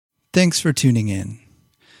Thanks for tuning in.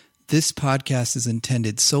 This podcast is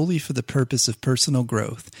intended solely for the purpose of personal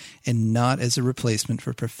growth and not as a replacement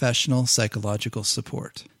for professional psychological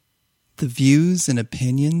support. The views and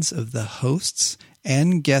opinions of the hosts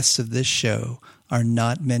and guests of this show are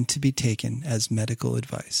not meant to be taken as medical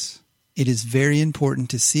advice. It is very important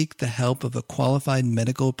to seek the help of a qualified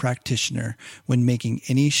medical practitioner when making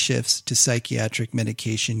any shifts to psychiatric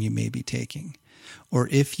medication you may be taking, or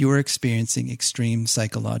if you are experiencing extreme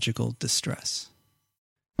psychological distress.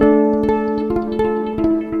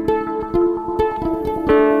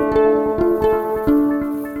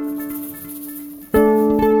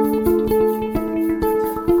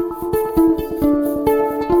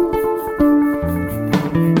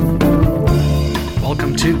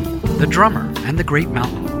 Welcome to The Drummer and the Great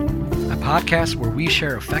Mountain, a podcast where we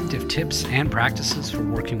share effective tips and practices for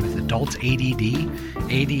working with adult ADD,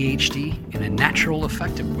 ADHD in a natural,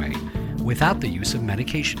 effective way without the use of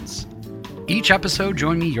medications. Each episode,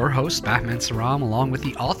 join me, your host, Batman Saram, along with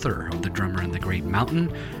the author of The Drummer and the Great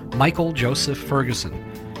Mountain, Michael Joseph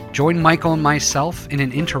Ferguson. Join Michael and myself in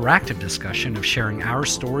an interactive discussion of sharing our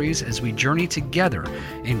stories as we journey together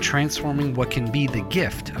in transforming what can be the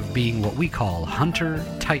gift of being what we call hunter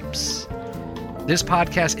types. This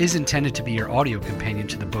podcast is intended to be your audio companion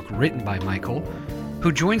to the book written by Michael,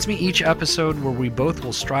 who joins me each episode where we both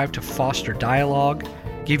will strive to foster dialogue,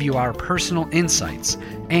 give you our personal insights,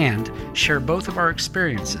 and share both of our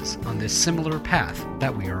experiences on this similar path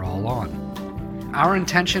that we are all on. Our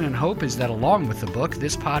intention and hope is that along with the book,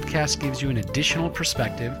 this podcast gives you an additional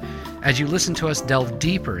perspective as you listen to us delve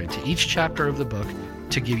deeper into each chapter of the book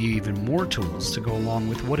to give you even more tools to go along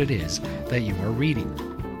with what it is that you are reading.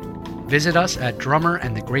 Visit us at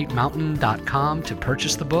drummerandthegreatmountain.com to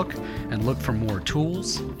purchase the book and look for more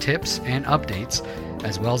tools, tips, and updates,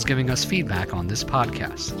 as well as giving us feedback on this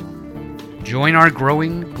podcast. Join our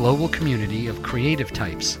growing global community of creative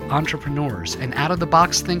types, entrepreneurs, and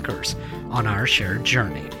out-of-the-box thinkers on our shared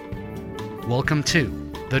journey. Welcome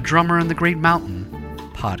to The Drummer and the Great Mountain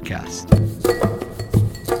podcast.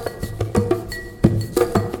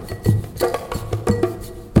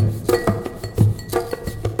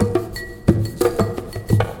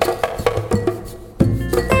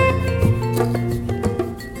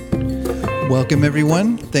 Welcome,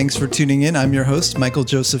 everyone. Thanks for tuning in. I'm your host, Michael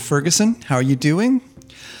Joseph Ferguson. How are you doing?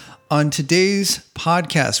 On today's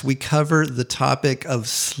podcast, we cover the topic of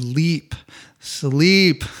sleep.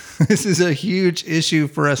 Sleep. This is a huge issue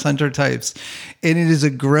for us hunter types, and it is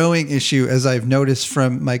a growing issue, as I've noticed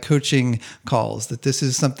from my coaching calls, that this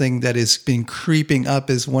is something that is been creeping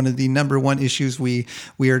up as one of the number one issues we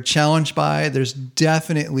are challenged by. There's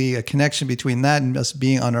definitely a connection between that and us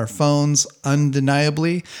being on our phones,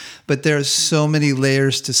 undeniably, but there's so many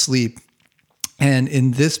layers to sleep. And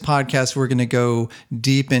in this podcast, we're going to go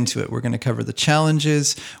deep into it. We're going to cover the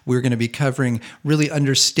challenges. We're going to be covering really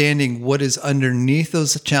understanding what is underneath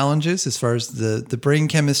those challenges as far as the brain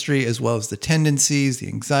chemistry, as well as the tendencies, the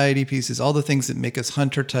anxiety pieces, all the things that make us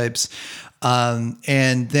hunter types.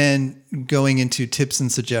 And then going into tips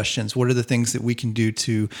and suggestions. What are the things that we can do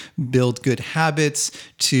to build good habits,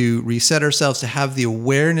 to reset ourselves, to have the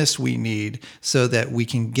awareness we need so that we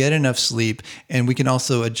can get enough sleep, and we can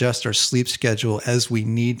also adjust our sleep schedule as we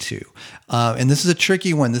need to. And this is a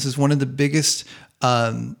tricky one. This is one of the biggest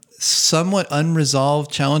somewhat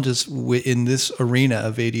unresolved challenges in this arena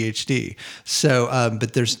of ADHD. So,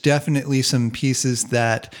 but there's definitely some pieces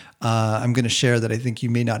that I'm going to share that I think you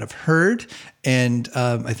may not have heard, and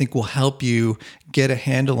I think will help you get a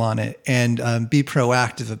handle on it and be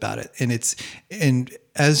proactive about it. And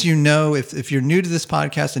as you know, if you're new to this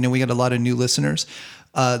podcast, I know we got a lot of new listeners.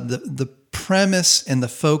 The premise and the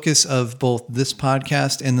focus of both this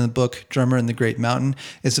podcast and the book Drummer and the Great Mountain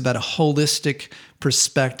is about a holistic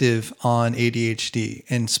perspective on ADHD.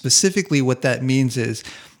 And specifically what that means is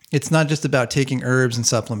it's not just about taking herbs and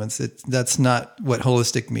supplements. That's not what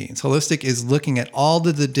holistic means. Holistic is looking at all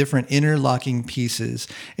of the different interlocking pieces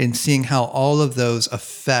and seeing how all of those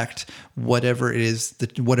affect whatever it is,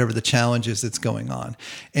 whatever the challenge is that's going on.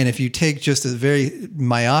 And if you take just a very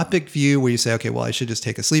myopic view where you say, okay, well, I should just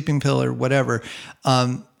take a sleeping pill or whatever,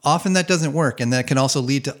 often that doesn't work. And that can also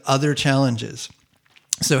lead to other challenges.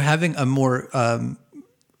 So having a more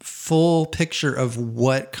full picture of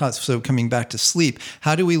what causes, so coming back to sleep,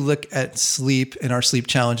 how do we look at sleep and our sleep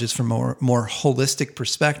challenges from a more holistic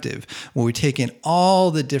perspective, where we take in all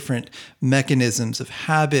the different mechanisms of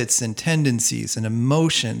habits and tendencies and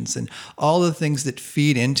emotions and all the things that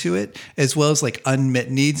feed into it, as well as like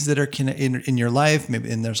unmet needs that are in your life.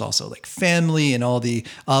 Maybe, and there's also like family and all the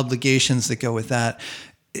obligations that go with that.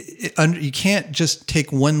 you can't just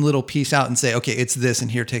take one little piece out and say, okay, it's this, and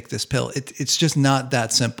here, take this pill. It's just not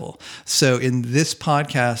that simple. So in this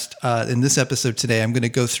podcast, in this episode today, I'm going to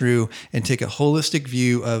go through and take a holistic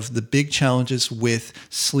view of the big challenges with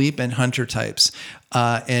sleep and hunter types,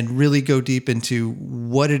 and really go deep into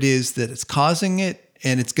what it is that is causing it.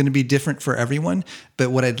 And it's going to be different for everyone. But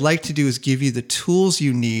what I'd like to do is give you the tools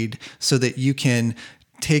you need so that you can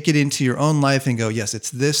take it into your own life and go, yes, it's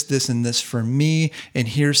this, this, and this for me. And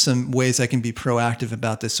here's some ways I can be proactive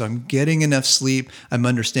about this. So I'm getting enough sleep. I'm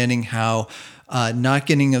understanding how not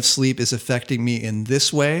getting enough sleep is affecting me in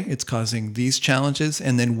this way. It's causing these challenges.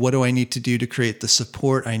 And then what do I need to do to create the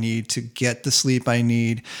support I need to get the sleep I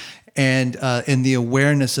need? And the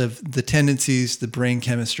awareness of the tendencies, the brain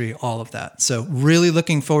chemistry, all of that. So really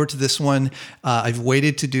looking forward to this one. I've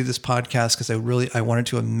waited to do this podcast because I wanted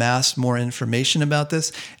to amass more information about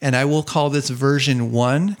this. And I will call this version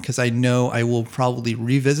 1 because I know I will probably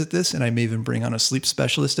revisit this, and I may even bring on a sleep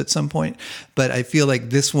specialist at some point. But I feel like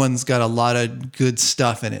this one's got a lot of good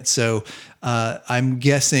stuff in it. So I'm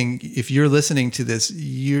guessing if you're listening to this,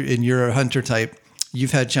 you're a hunter type,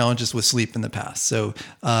 you've had challenges with sleep in the past. So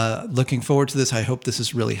looking forward to this. I hope this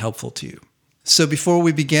is really helpful to you. So before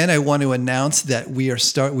we begin, I want to announce that we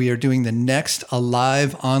are doing the next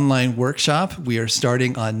Alive online workshop. We are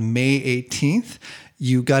starting on May 18th.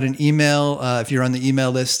 You got an email, if you're on the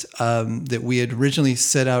email list, that we had originally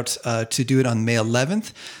set out to do it on May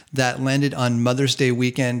 11th. That landed on Mother's Day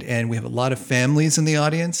weekend, and we have a lot of families in the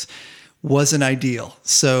audience. Wasn't ideal.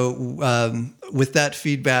 So with that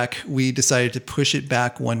feedback, we decided to push it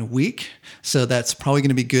back 1 week. So that's probably going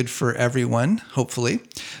to be good for everyone, hopefully.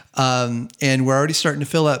 And we're already starting to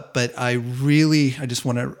fill up, but I just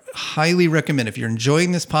want to highly recommend, if you're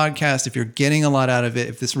enjoying this podcast, if you're getting a lot out of it,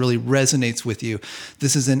 if this really resonates with you,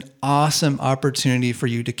 this is an awesome opportunity for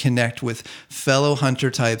you to connect with fellow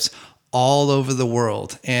hunter types all over the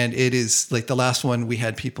world. And it is like the last one, we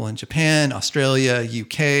had people in Japan, Australia,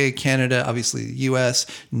 UK, Canada, obviously the US,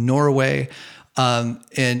 Norway.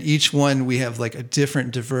 And each one, we have like a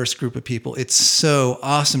different diverse group of people. It's so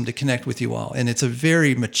awesome to connect with you all. And it's a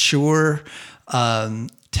very mature,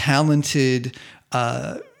 talented,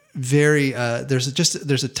 there's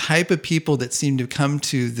a type of people that seem to come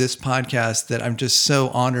to this podcast that I'm just so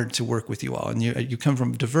honored to work with you all. And you come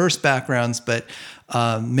from diverse backgrounds, but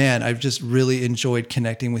man, I've just really enjoyed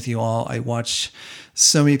connecting with you all. I watch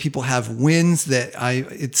so many people have wins that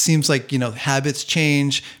it seems like, habits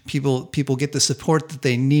change, people get the support that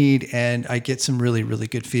they need, and I get some really, really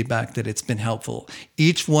good feedback that it's been helpful.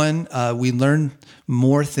 Each one, we learn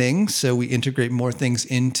more things, so we integrate more things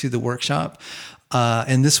into the workshop.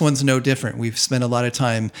 And this one's no different. We've spent a lot of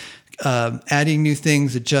time adding new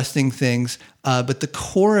things, adjusting things, but the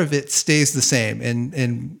core of it stays the same.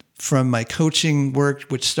 And from my coaching work,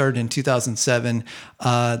 which started in 2007,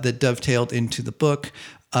 that dovetailed into the book,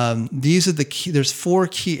 these are the key. There's 4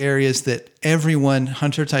 key areas that everyone,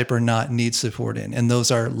 hunter type or not, needs support in. And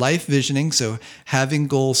those are life visioning. So having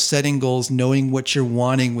goals, setting goals, knowing what you're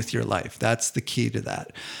wanting with your life. That's the key to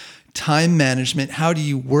that. Time management. How do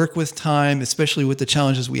you work with time, especially with the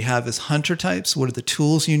challenges we have as hunter types? What are the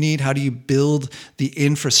tools you need? How do you build the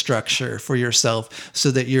infrastructure for yourself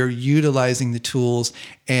so that you're utilizing the tools,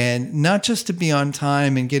 and not just to be on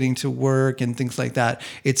time and getting to work and things like that?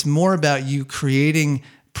 It's more about you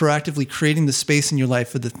proactively creating the space in your life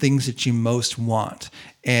for the things that you most want.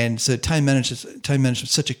 And so time management is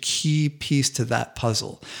such a key piece to that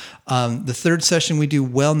puzzle. The third session, we do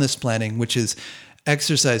wellness planning, which is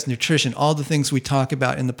exercise, nutrition, all the things we talk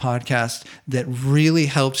about in the podcast that really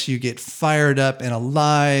helps you get fired up and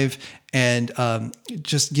alive, and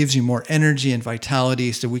just gives you more energy and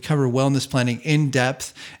vitality. So we cover wellness planning in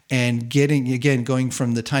depth, and going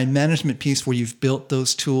from the time management piece where you've built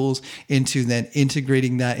those tools into then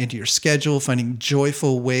integrating that into your schedule, finding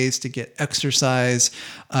joyful ways to get exercise,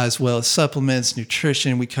 as well as supplements,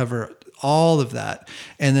 nutrition. We cover all of that.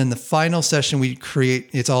 And then the final session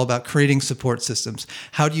it's all about creating support systems.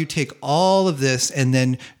 How do you take all of this and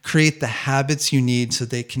then create the habits you need so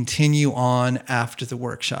they continue on after the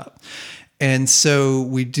workshop? And so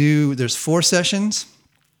there's 4 sessions.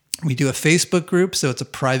 We do a Facebook group, so it's a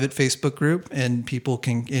private Facebook group, and people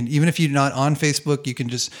can, and even if you're not on Facebook, you can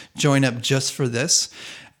just join up just for this.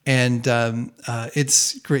 And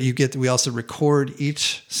it's great. We also record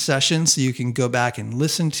each session, so you can go back and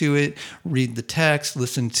listen to it, read the text,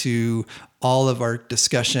 listen to all of our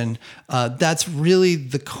discussion. That's really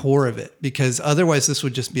the core of it, because otherwise this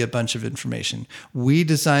would just be a bunch of information. We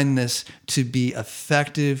designed this to be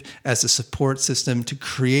effective as a support system, to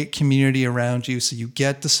create community around you so you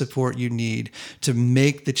get the support you need to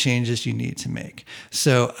make the changes you need to make.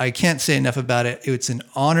 So I can't say enough about it. It's an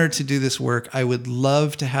honor to do this work. I would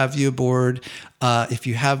love to have you aboard. If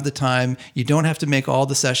you have the time, you don't have to make all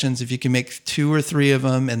the sessions. If you can make 2 or 3 of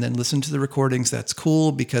them and then listen to the recordings, that's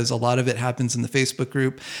cool, because a lot of it happens in the Facebook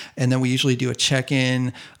group. And then we usually do a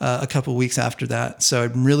check-in a couple weeks after that. So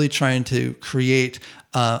I'm really trying to create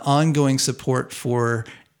ongoing support for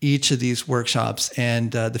each of these workshops,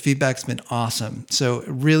 and the feedback's been awesome. So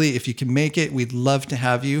really, if you can make it, we'd love to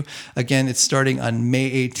have you. Again, it's starting on May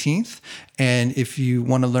 18th. And if you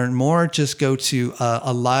want to learn more, just go to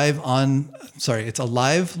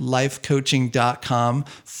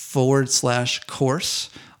alivelifecoaching.com/course,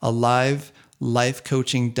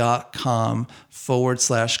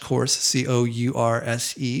 alivelifecoaching.com/course, COURSE.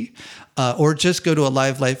 Or just go to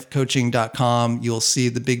alivelifecoaching.com. You'll see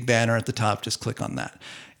the big banner at the top. Just click on that.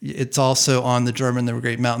 It's also on the Drum and the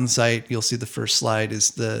Great Mountain site. You'll see the first slide is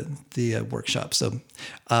the workshop. So,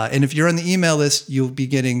 and if you're on the email list, you'll be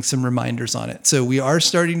getting some reminders on it. So we are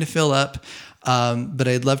starting to fill up, but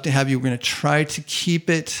I'd love to have you. We're going to try to keep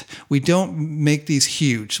it. We don't make these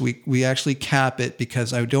huge. We actually cap it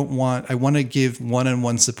because I want to give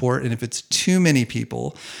one-on-one support. And if it's too many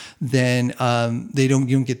people, then you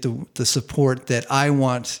don't get the support that I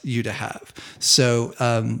want you to have.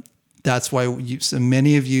 So, that's why so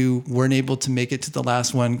many of you weren't able to make it to the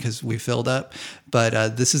last one, because we filled up.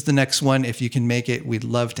 But this is the next one. If you can make it, we'd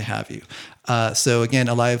love to have you. So again,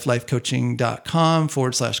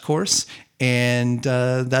 alivelifecoaching.com/course. And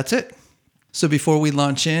that's it. So before we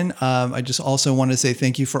launch in, I just also want to say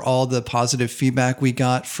thank you for all the positive feedback we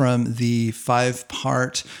got from the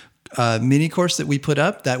 5-part mini course that we put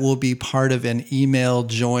up. That will be part of an email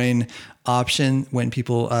join option. When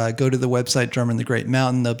people go to the website, Drum and the Great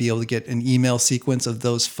Mountain, they'll be able to get an email sequence of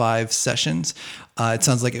those 5 sessions. It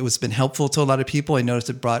sounds like it was been helpful to a lot of people. I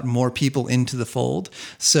noticed it brought more people into the fold.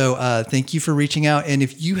 So thank you for reaching out. And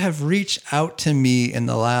if you have reached out to me in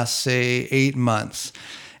the last, say, 8 months,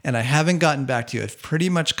 and I haven't gotten back to you, I've pretty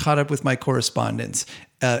much caught up with my correspondence.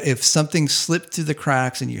 If something slipped through the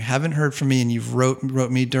cracks and you haven't heard from me, and you've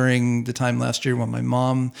wrote me during the time last year when my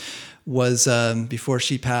mom was, before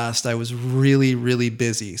she passed, I was really, really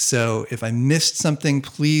busy. So if I missed something,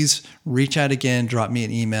 please reach out again, drop me an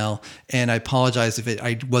email. And I apologize if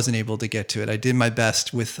I wasn't able to get to it. I did my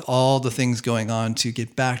best with all the things going on to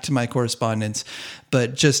get back to my correspondence.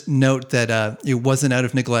 But just note that it wasn't out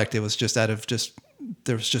of neglect. It was just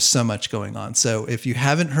there was just so much going on. So if you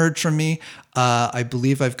haven't heard from me, I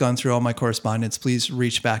believe I've gone through all my correspondence. Please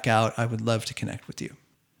reach back out. I would love to connect with you.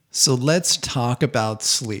 So let's talk about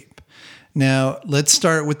sleep. Now, let's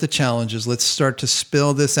start with the challenges. Let's start to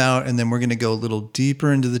spill this out, and then we're going to go a little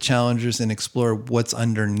deeper into the challenges and explore what's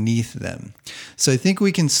underneath them. So I think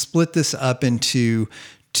we can split this up into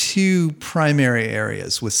 2 primary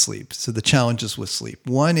areas with sleep. So the challenges with sleep.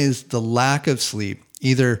 One is the lack of sleep.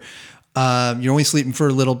 Either you're only sleeping for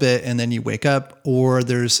a little bit and then you wake up, or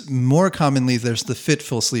there's the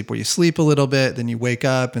fitful sleep where you sleep a little bit, then you wake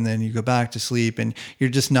up and then you go back to sleep, and you're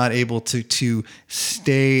just not able to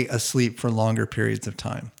stay asleep for longer periods of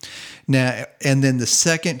time. Now, and then the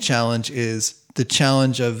second challenge is the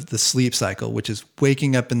challenge of the sleep cycle, which is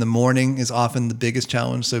waking up in the morning is often the biggest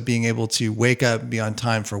challenge. So being able to wake up, be on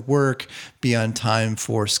time for work, be on time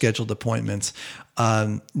for scheduled appointments.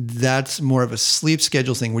 That's more of a sleep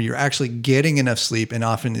schedule thing where you're actually getting enough sleep, and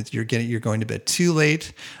often you're going to bed too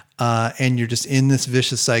late, and you're just in this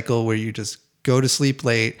vicious cycle where you just go to sleep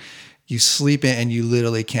late, you sleep in, and you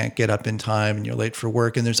literally can't get up in time, and you're late for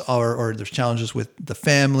work. And there's challenges with the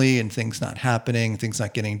family and things not happening, things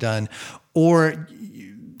not getting done, or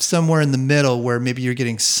somewhere in the middle where maybe you're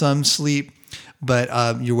getting some sleep, but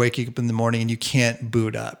you're waking up in the morning and you can't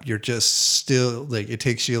boot up. You're just still it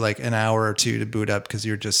takes you like an hour or 2 to boot up because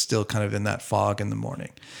you're just still kind of in that fog in the morning.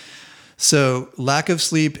 So lack of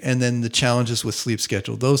sleep, and then the challenges with sleep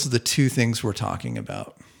schedule. Those are the 2 things we're talking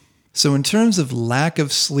about. So in terms of lack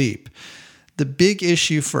of sleep, the big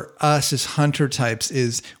issue for us as hunter types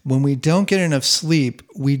is when we don't get enough sleep,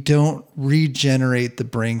 we don't regenerate the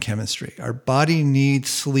brain chemistry. Our body needs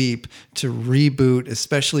sleep to reboot,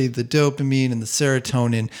 especially the dopamine and the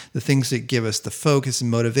serotonin, the things that give us the focus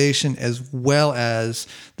and motivation, as well as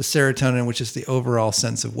the serotonin, which is the overall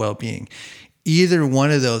sense of well-being. Either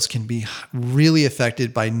one of those can be really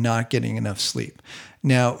affected by not getting enough sleep.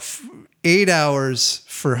 Now, 8 hours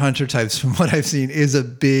for hunter types, from what I've seen, is a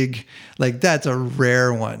big, like, that's a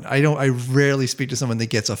rare one. I rarely speak to someone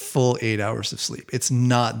that gets a full 8 hours of sleep. It's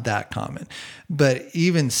not that common. But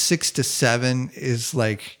even 6 to 7 is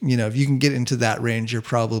like, if you can get into that range, you're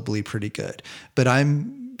probably pretty good. But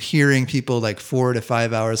I'm hearing people like 4 to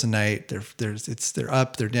 5 hours a night. They're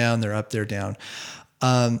up, they're down, they're up, they're down.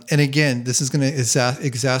 And again, this is going to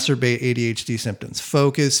exacerbate ADHD symptoms,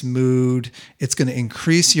 focus, mood. It's going to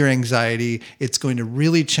increase your anxiety. It's going to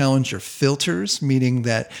really challenge your filters, meaning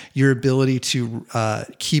that your ability to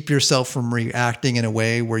keep yourself from reacting in a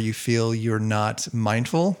way where you feel you're not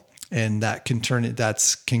mindful, and that can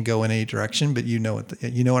can go in any direction. But you know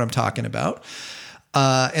what I'm talking about.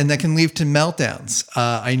 And that can lead to meltdowns.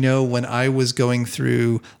 I know when I was going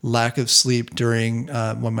through lack of sleep during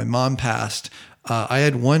when my mom passed, I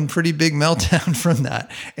had one pretty big meltdown from that,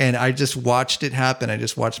 and I just watched it happen. I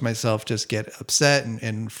just watched myself just get upset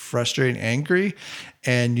and frustrated, and angry.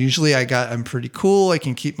 And usually I'm pretty cool. I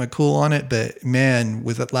can keep my cool on it, but man,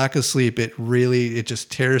 with that lack of sleep, it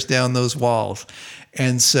just tears down those walls.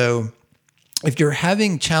 And so if you're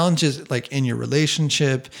having challenges like in your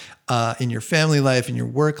relationship, in your family life, in your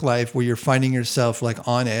work life, where you're finding yourself like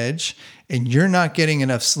on edge and you're not getting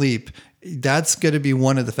enough sleep, that's going to be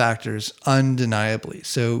one of the factors, undeniably.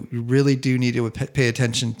 So you really do need to pay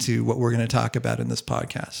attention to what we're going to talk about in this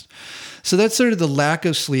podcast. So that's sort of the lack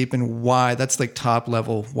of sleep and why. That's like top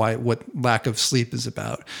level, what lack of sleep is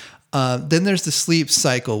about. Then there's the sleep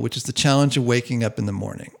cycle, which is the challenge of waking up in the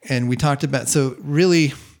morning. And we talked about, so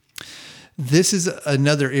really, this is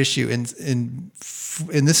another issue, and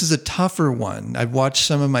this is a tougher one. I've watched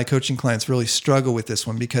some of my coaching clients really struggle with this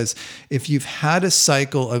one, because if you've had a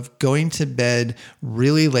cycle of going to bed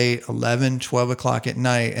really late, 11, 12 o'clock at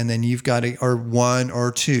night, and then you've got or 1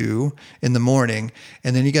 or 2 in the morning,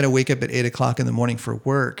 and then you got to wake up at 8 o'clock in the morning for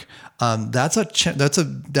work, that's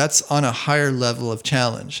on a higher level of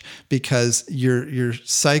challenge, because your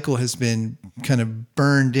cycle has been kind of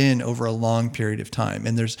burned in over a long period of time,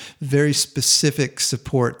 and there's very specific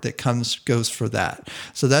support that goes for that.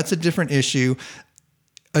 So that's a different issue.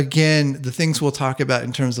 Again, the things we'll talk about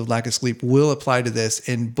in terms of lack of sleep will apply to this.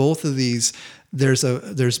 And both of these, there's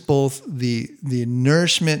both the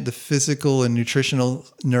nourishment, the physical and nutritional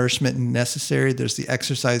nourishment necessary. There's the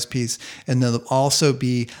exercise piece, and then there'll also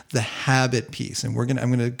be the habit piece. And I'm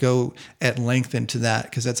going to go at length into that,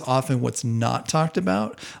 because that's often what's not talked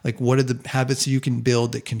about. Like, what are the habits you can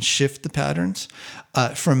build that can shift the patterns?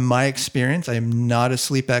 From my experience, I am not a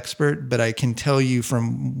sleep expert, but I can tell you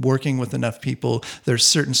from working with enough people, there's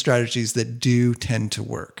certain strategies that do tend to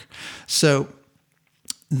work. So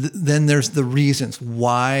then there's the reasons.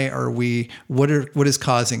 Why are what is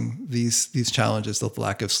causing these challenges, the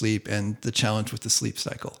lack of sleep and the challenge with the sleep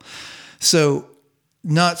cycle? So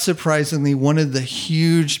not surprisingly, one of the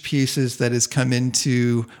huge pieces that has come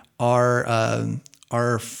into our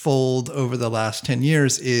fold over the last 10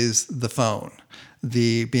 years is the phone.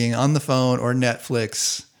 The being on the phone or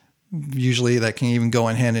Netflix, usually that can even go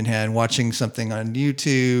on hand in hand, watching something on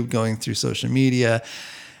YouTube, going through social media,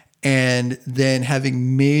 and then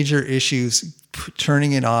having major issues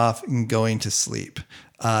turning it off and going to sleep.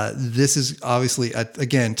 This is obviously,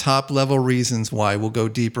 again, top level reasons why. We'll go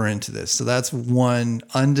deeper into this. So that's one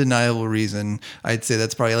undeniable reason. I'd say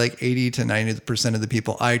that's probably like 80 to 90% of the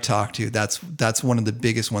people I talk to. That's one of the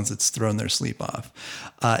biggest ones that's thrown their sleep off.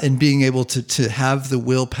 And being able to have the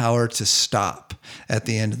willpower to stop at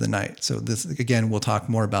the end of the night. So this, again, we'll talk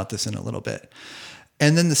more about this in a little bit.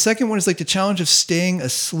 And then the second one is like the challenge of staying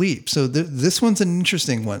asleep. So this one's an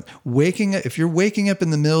interesting one. If you're waking up in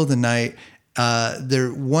the middle of the night,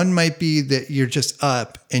 one might be that you're just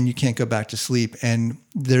up and you can't go back to sleep, and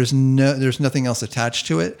there's nothing else attached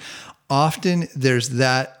to it. Often there's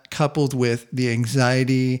that coupled with the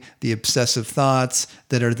anxiety, the obsessive thoughts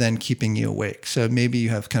that are then keeping you awake. So maybe you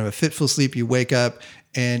have kind of a fitful sleep, you wake up,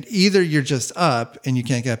 and either you're just up and you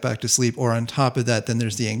can't get back to sleep, or on top of that, then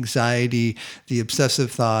there's the anxiety, the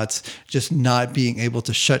obsessive thoughts, just not being able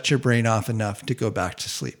to shut your brain off enough to go back to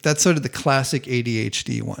sleep. That's sort of the classic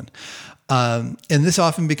ADHD one. And this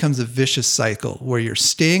often becomes a vicious cycle where you're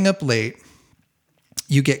staying up late,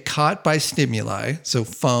 you get caught by stimuli, so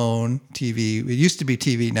phone, TV. It used to be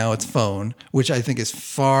TV, now it's phone, which I think is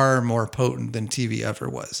far more potent than TV ever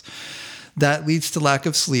was. That leads to lack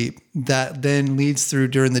of sleep. That then leads through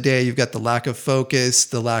during the day. You've got the lack of focus,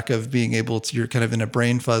 the lack of being able to, you're kind of in a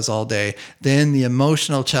brain fuzz all day. Then the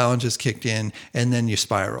emotional challenges kicked in, and then you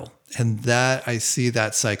spiral. And that, I see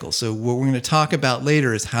that cycle. So what we're going to talk about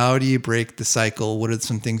later is how do you break the cycle? What are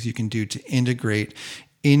some things you can do to integrate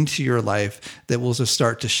into your life that will just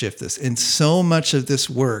start to shift this. And so much of this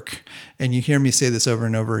work, and you hear me say this over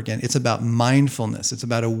and over again, it's about mindfulness. It's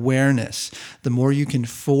about awareness. The more you can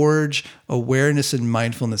forge awareness and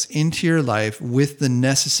mindfulness into your life with the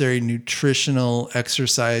necessary nutritional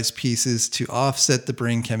exercise pieces to offset the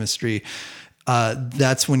brain chemistry,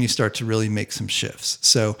 that's when you start to really make some shifts.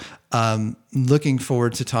 So looking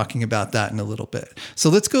forward to talking about that in a little bit. So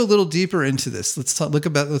let's go a little deeper into this. Let's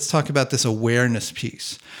talk about this awareness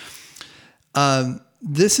piece.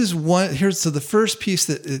 This is one here. So the first piece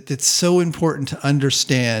that's so important to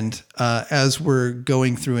understand as we're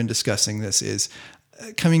going through and discussing this is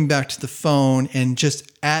coming back to the phone and just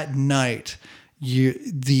at night,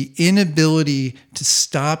 the inability to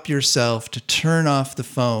stop yourself, to turn off the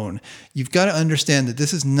phone. You've got to understand that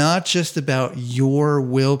this is not just about your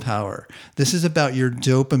willpower. This is about your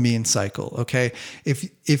dopamine cycle, okay?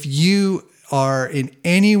 If you are in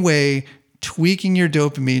any way tweaking your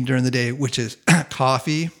dopamine during the day, which is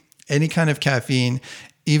coffee, any kind of caffeine,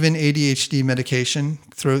 even ADHD medication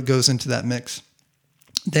goes into that mix,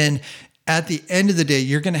 then at the end of the day,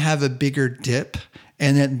 you're going to have a bigger dip.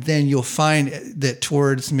 And then you'll find that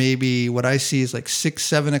towards maybe what I see is like 6,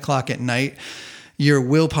 7 o'clock at night, your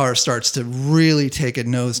willpower starts to really take a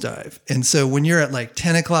nosedive. And so when you're at like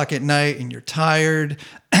 10 o'clock at night and you're tired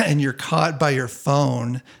and you're caught by your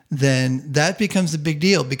phone, then that becomes a big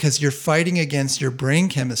deal because you're fighting against your brain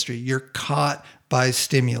chemistry. You're caught by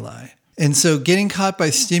stimuli. And so getting caught by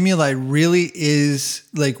stimuli really is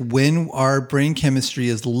like when our brain chemistry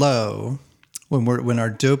is low, when our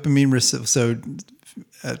dopamine, so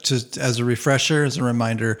just as a refresher, as a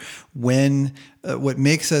reminder, when what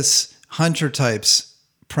makes us hunter types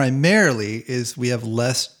primarily is we have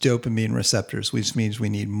less dopamine receptors, which means we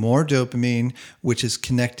need more dopamine, which is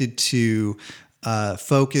connected to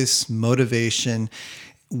focus, motivation,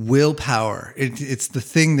 willpower. It's the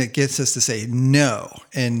thing that gets us to say no.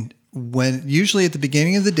 And when usually at the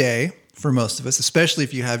beginning of the day, for most of us, especially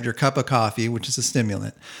if you have your cup of coffee, which is a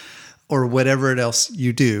stimulant, or whatever else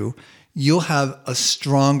you do, you'll have a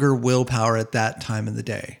stronger willpower at that time of the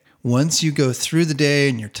day. Once you go through the day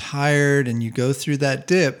and you're tired and you go through that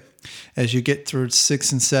dip, as you get towards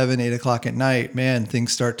 6 and 7, 8 o'clock at night, man,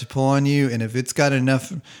 things start to pull on you. And if it's got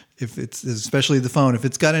enough, especially the phone, if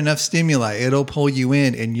it's got enough stimuli, it'll pull you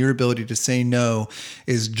in and your ability to say no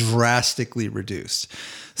is drastically reduced.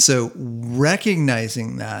 So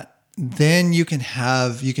recognizing that, then you can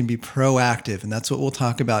be proactive. And that's what we'll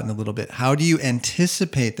talk about in a little bit. How do you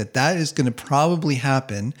anticipate that is going to probably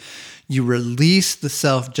happen? You release the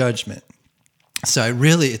self-judgment. So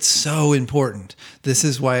it's so important. This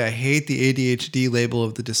is why I hate the ADHD label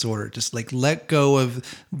of the disorder. Just like let go of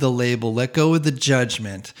the label, let go of the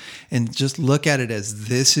judgment, and just look at it as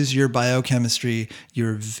this is your biochemistry.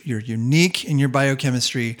 You're unique in your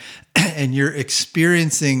biochemistry, and you're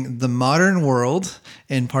experiencing the modern world.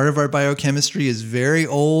 And part of our biochemistry is very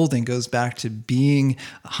old and goes back to being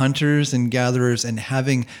hunters and gatherers and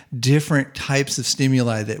having different types of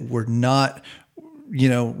stimuli that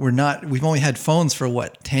we've only had phones for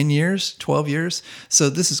 10 years, 12 years. So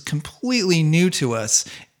this is completely new to us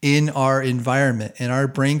in our environment, and our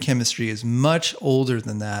brain chemistry is much older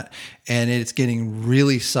than that, and it's getting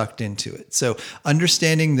really sucked into it. So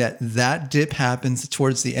understanding that dip happens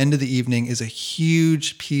towards the end of the evening is a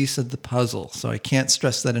huge piece of the puzzle. So I can't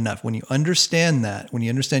stress that enough. When you understand that, when you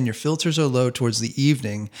understand your filters are low towards the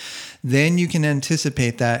evening, then you can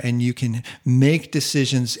anticipate that and you can make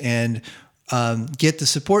decisions and get the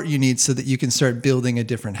support you need so that you can start building a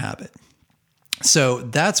different habit. So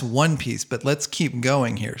that's one piece, but let's keep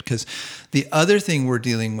going here because the other thing we're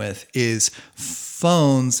dealing with is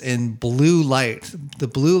phones and blue light. The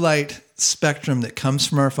blue light spectrum that comes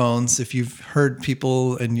from our phones. If you've heard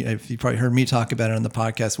people, and if you probably heard me talk about it on the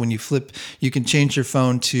podcast, when you flip, you can change your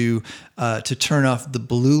phone to turn off the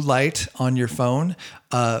blue light on your phone.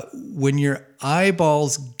 When your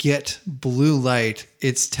eyeballs get blue light,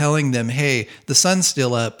 it's telling them, hey, the sun's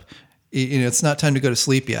still up. It's not time to go to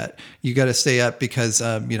sleep yet. You got to stay up because,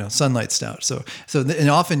 sunlight's out. So, and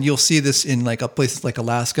often you'll see this in like a place like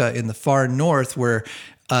Alaska in the far north where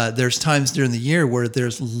there's times during the year where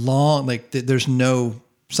there's there's no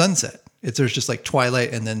sunset. There's just like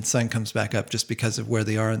twilight and then sun comes back up just because of where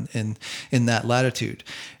they are in that latitude.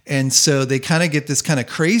 And so they kind of get this kind of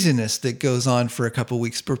craziness that goes on for a couple of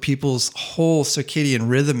weeks where people's whole circadian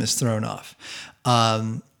rhythm is thrown off.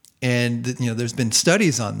 And there's been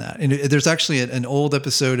studies on that. And there's actually an old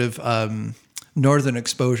episode of Northern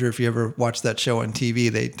Exposure. If you ever watched that show on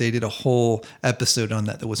TV, they did a whole episode on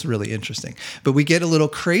that was really interesting. But we get a little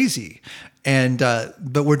crazy. And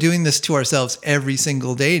but we're doing this to ourselves every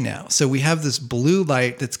single day now. So we have this blue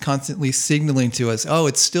light that's constantly signaling to us, oh,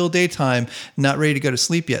 it's still daytime, not ready to go to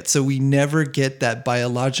sleep yet. So we never get that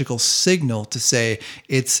biological signal to say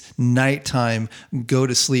it's nighttime, go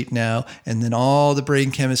to sleep now. And then all the brain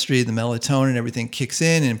chemistry, the melatonin, everything kicks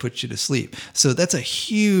in and puts you to sleep. So that's a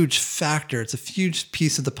huge factor. It's a huge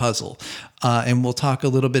piece of the puzzle. And we'll talk a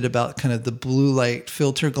little bit about kind of the blue light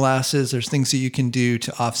filter glasses. There's things that you can do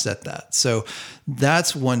to offset that. So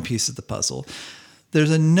that's one piece of the puzzle. There's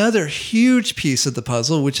another huge piece of the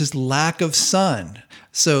puzzle, which is lack of sun.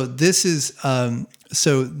 So this is,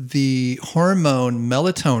 so the hormone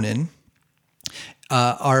melatonin,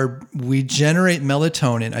 we generate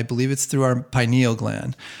melatonin, I believe it's through our pineal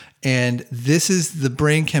gland. And this is the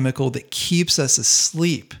brain chemical that keeps us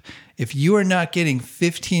asleep. If you are not getting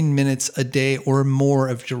 15 minutes a day or more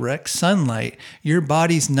of direct sunlight, your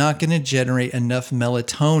body's not going to generate enough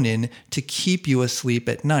melatonin to keep you asleep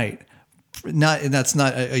at night. That's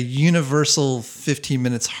not a universal 15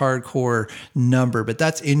 minutes hardcore number, but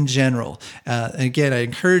that's in general. And again, I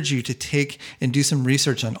encourage you to take and do some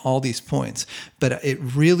research on all these points. But it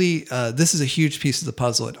really, this is a huge piece of the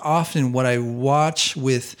puzzle. And often what I watch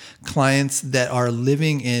with clients that are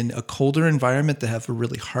living in a colder environment that have a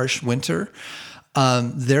really harsh winter,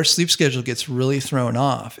 their sleep schedule gets really thrown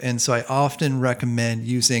off. And so I often recommend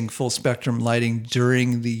using full spectrum lighting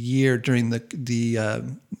during the year, during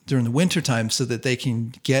the winter time, so that they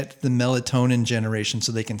can get the melatonin generation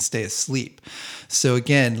so they can stay asleep. So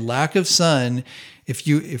again, lack of sun, if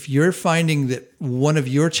you're finding that one of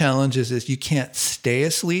your challenges is you can't stay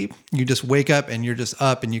asleep, you just wake up and you're just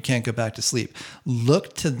up and you can't go back to sleep,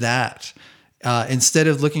 look to that. Instead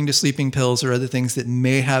of looking to sleeping pills or other things that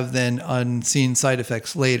may have then unseen side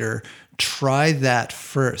effects later, try that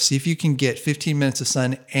first. See if you can get 15 minutes of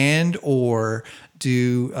sun and or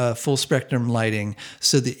do full spectrum lighting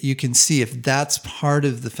so that you can see if that's part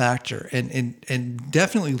of the factor. And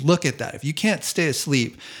definitely look at that. If you can't stay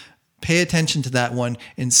asleep, pay attention to that one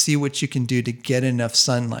and see what you can do to get enough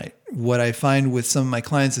sunlight. What I find with some of my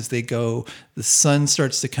clients is the sun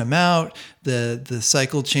starts to come out, the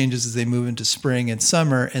cycle changes as they move into spring and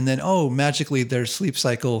summer, and then, magically their sleep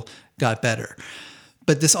cycle got better.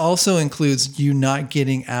 But this also includes you not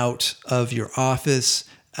getting out of your office,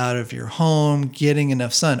 out of your home, getting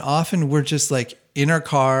enough sun. Often we're just like in our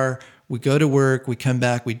car, we go to work, we come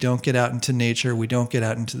back, we don't get out into nature, we don't get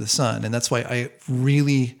out into the sun. And that's why I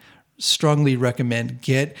really strongly recommend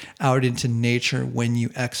get out into nature when you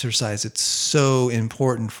exercise. It's so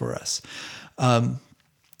important for us.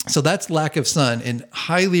 So that's lack of sun, and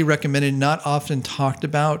highly recommended, not often talked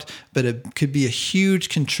about, but it could be a huge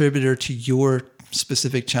contributor to your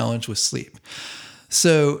specific challenge with sleep.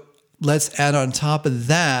 So let's add on top of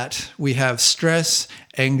that, we have stress,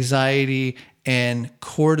 anxiety, and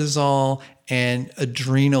cortisol and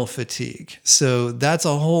adrenal fatigue. So that's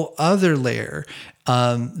a whole other layer.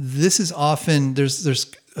 This is often, there's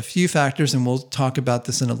a few factors, and we'll talk about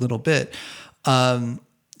this in a little bit.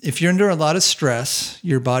 If you're under a lot of stress,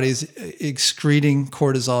 your body's excreting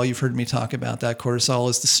cortisol. You've heard me talk about that. Cortisol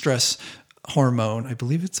is the stress hormone. I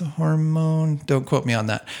believe it's a hormone. Don't quote me on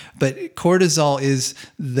that. But cortisol is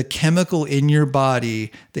the chemical in your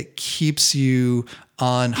body that keeps you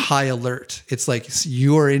on high alert. It's like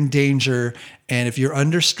you are in danger. And if you're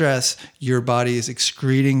under stress, your body is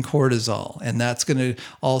excreting cortisol. And that's going to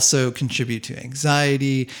also contribute to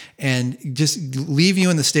anxiety and just leave you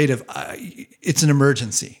in the state of it's an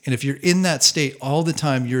emergency. And if you're in that state all the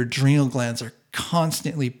time, your adrenal glands are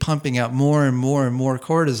constantly pumping out more and more and more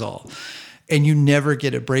cortisol. And you never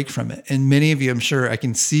get a break from it. And many of you, I'm sure, I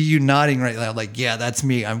can see you nodding right now, like, yeah, that's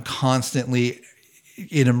me. I'm constantly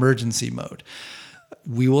in emergency mode.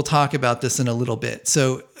 We will talk about this in a little bit.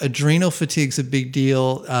 So adrenal fatigue is a big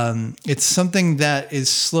deal. It's something that is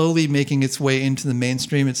slowly making its way into the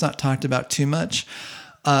mainstream. It's not talked about too much.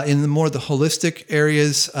 In the holistic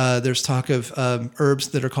areas, there's talk of herbs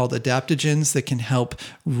that are called adaptogens that can help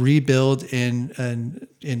rebuild and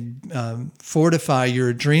fortify your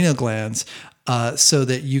adrenal glands so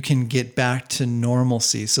that you can get back to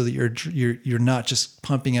normalcy, so that you're not just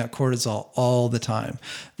pumping out cortisol all the time.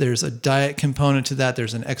 There's a diet component to that.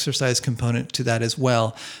 There's an exercise component to that as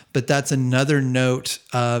well. But that's another note.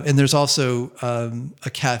 And there's also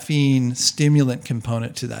a caffeine stimulant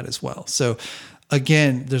component to that as well. So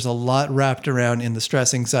again, there's a lot wrapped around in the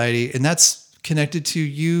stress, anxiety, and that's connected to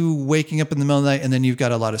you waking up in the middle of the night, and then you've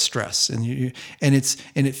got a lot of stress, and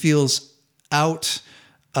it feels out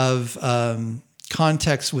of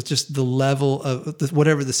context with just the level of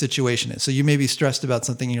whatever the situation is. So you may be stressed about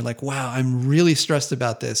something, and you're like, "Wow, I'm really stressed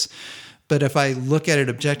about this," But if I look at it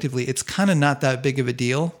objectively, it's kind of not that big of a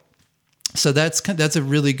deal. So that's a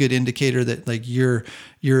really good indicator that like your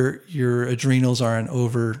adrenals are on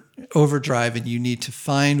overdrive, and you need to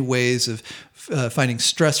find ways of finding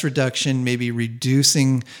stress reduction, maybe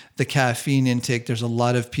reducing the caffeine intake. There's a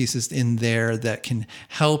lot of pieces in there that can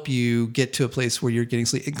help you get to a place where you're getting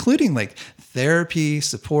sleep, including like therapy,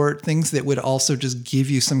 support, things that would also just give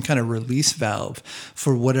you some kind of release valve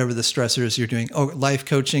for whatever the stressors you're doing. Oh, life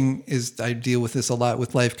coaching I deal with this a lot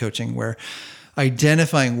with life coaching, where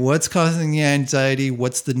identifying what's causing the anxiety,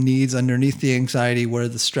 what's the needs underneath the anxiety, what are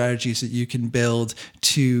the strategies that you can build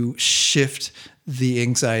to shift the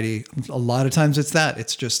anxiety. A lot of times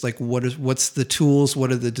it's just like what's the tools,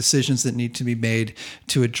 what are the decisions that need to be made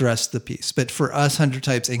to address the piece. But for us Hunter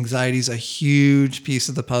types, anxiety is a huge piece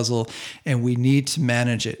of the puzzle, and we need to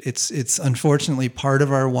manage it. It's unfortunately part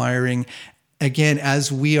of our wiring, again,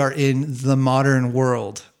 as we are in the modern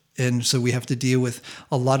world. And so we have to deal with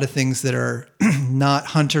a lot of things that are not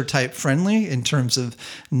Hunter type friendly in terms of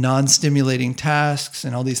non-stimulating tasks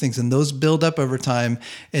and all these things. And those build up over time.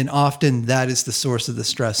 And often that is the source of the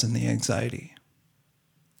stress and the anxiety.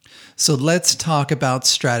 So let's talk about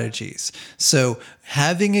strategies. So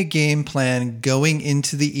having a game plan going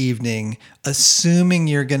into the evening, assuming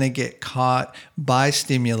you're going to get caught by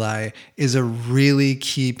stimuli, is a really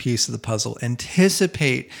key piece of the puzzle.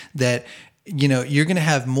 Anticipate that you're going to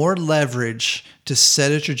have more leverage to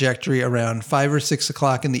set a trajectory around 5 or 6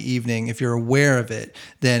 o'clock in the evening, if you're aware of it,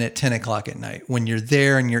 than at 10 o'clock at night when you're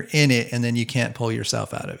there and you're in it and then you can't pull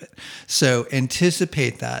yourself out of it. So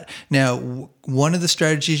anticipate that. Now, one of the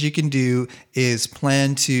strategies you can do is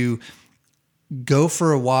plan to go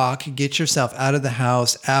for a walk, get yourself out of the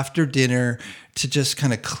house after dinner to just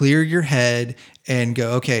kind of clear your head and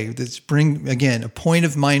go, okay, let's bring, again, a point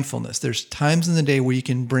of mindfulness. There's times in the day where you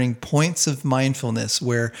can bring points of mindfulness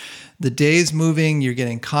where the day is moving, you're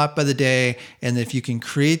getting caught by the day. And if you can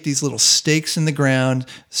create these little stakes in the ground,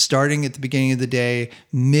 starting at the beginning of the day,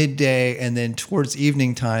 midday, and then towards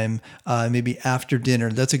evening time, maybe after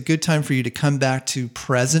dinner, that's a good time for you to come back to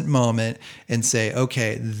present moment and say,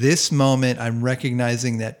 okay, this moment, I'm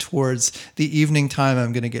recognizing that towards the evening time,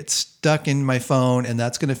 I'm going to get stuck in my phone and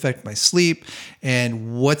that's going to affect my sleep.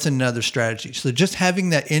 And what's another strategy? So just having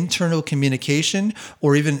that internal communication,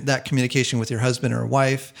 or even that communication with your husband or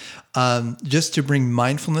wife, just to bring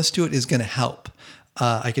mindfulness to it, is going to help.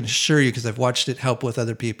 I can assure you, because I've watched it help with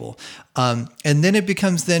other people. And then it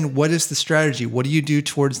becomes what is the strategy? What do you do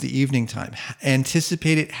towards the evening time?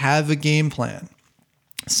 Anticipate it, have a game plan.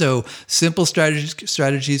 So simple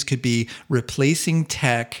strategies could be replacing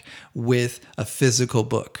tech with a physical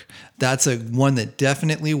book. That's one that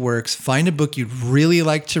definitely works. Find a book you'd really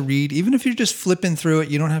like to read. Even if you're just flipping through it,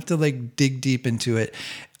 you don't have to dig deep into it.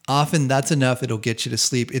 Often that's enough. It'll get you to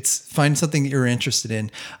sleep. Find something that you're interested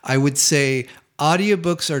in. I would say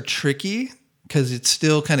audiobooks are tricky because it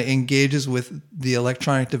still kind of engages with the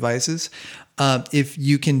electronic devices. If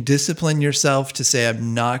you can discipline yourself to say,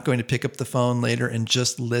 I'm not going to pick up the phone later and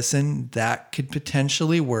just listen, that could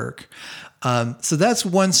potentially work. So that's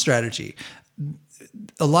one strategy.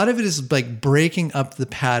 A lot of it is like breaking up the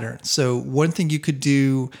pattern. So one thing you could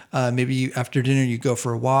do, maybe after dinner, you go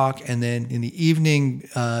for a walk, and then in the evening,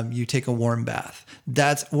 you take a warm bath.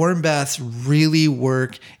 Warm baths really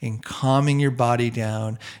work in calming your body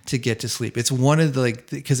down to get to sleep. It's one of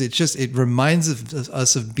because it reminds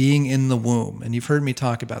us of being in the womb. And you've heard me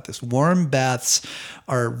talk about this. Warm baths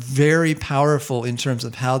are very powerful in terms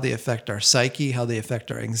of how they affect our psyche, how they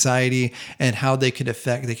affect our anxiety, and how they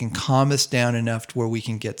can calm us down enough to where we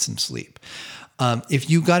can get some sleep. If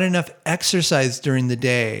you got enough exercise during the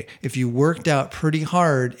day, if you worked out pretty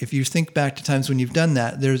hard, if you think back to times when you've done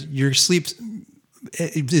that, your sleep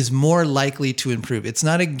is more likely to improve. It's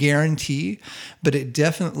not a guarantee, but it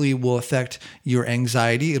definitely will affect your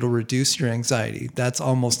anxiety. It'll reduce your anxiety. That's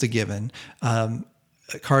almost a given.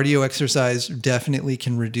 Cardio exercise definitely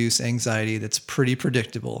can reduce anxiety. That's pretty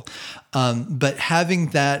predictable. But having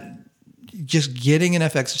that, just getting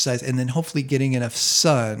enough exercise and then hopefully getting enough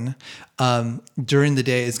sun during the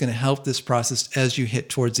day is going to help this process as you hit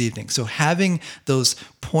towards evening. So having those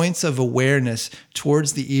points of awareness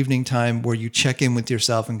towards the evening time where you check in with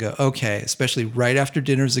yourself and go, okay, especially right after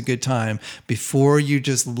dinner is a good time, before you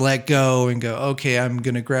just let go and go, okay, I'm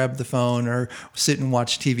going to grab the phone or sit and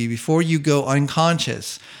watch TV. Before you go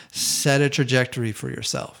unconscious, set a trajectory for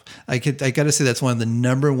yourself. I got to say that's one of the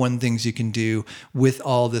number one things you can do with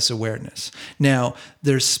all this awareness. Now,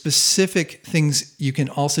 there's specific things you can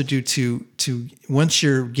also do to once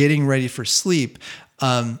you're getting ready for sleep.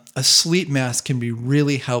 A sleep mask can be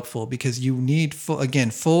really helpful because you need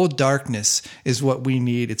full darkness is what we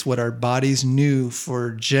need. It's what our bodies knew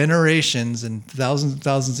for generations and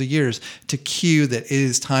thousands of years to cue that it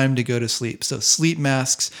is time to go to sleep. So sleep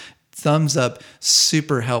masks, thumbs up,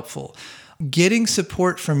 super helpful. Getting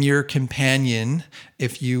support from your companion,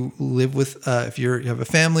 if you live with, if you have a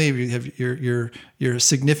family, if you have your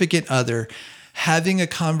significant other, having a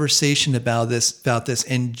conversation about this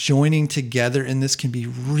and joining together in this can be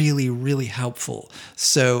really, really helpful.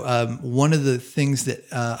 So one of the things that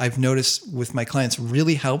I've noticed with my clients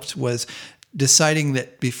really helped was deciding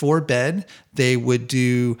that before bed, they would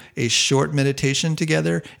do a short meditation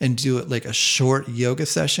together and do it like a short yoga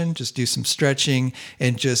session, just do some stretching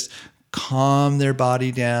and just calm their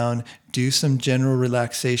body down, do some general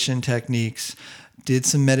relaxation techniques, did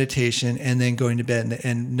some meditation, and then going to bed.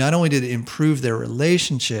 And not only did it improve their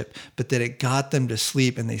relationship, but that it got them to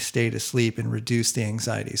sleep and they stayed asleep and reduced the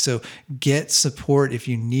anxiety. So get support if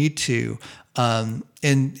you need to.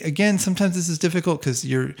 And again, sometimes this is difficult because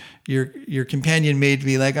your companion may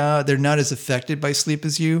be like, they're not as affected by sleep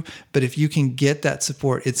as you. But if you can get that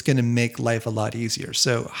support, it's going to make life a lot easier.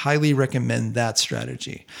 So highly recommend that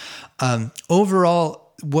strategy. Overall,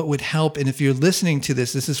 what would help, and if you're listening to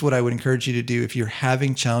this is what I would encourage you to do. If you're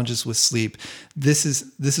having challenges with sleep, this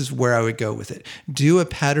is where I would go with it. Do a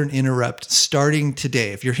pattern interrupt starting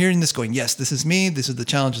today. If you're hearing this going, yes, this is me, these are the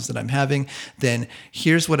challenges that I'm having, then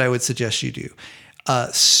here's what I would suggest you do.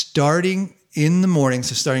 Starting in the morning,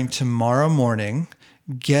 so starting tomorrow morning,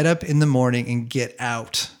 get up in the morning and get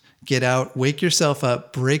out. Get out, wake yourself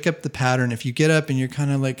up, break up the pattern. If you get up and you're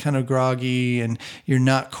kind of groggy and you're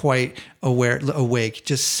not quite awake,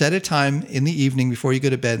 just set a time in the evening before you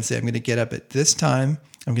go to bed and say, I'm going to get up at this time.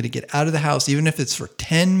 I'm going to get out of the house, even if it's for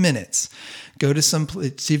 10 minutes. Go to some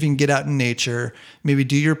place, see if you can get out in nature, maybe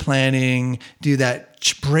do your planning, do that,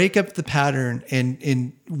 break up the pattern. And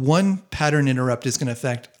in one pattern interrupt is going to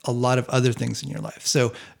affect a lot of other things in your life.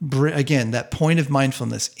 So again, that point of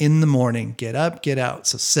mindfulness in the morning, get up, get out.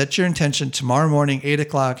 So set your intention tomorrow morning,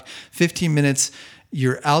 8:00, 15 minutes.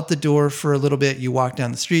 You're out the door for a little bit. You walk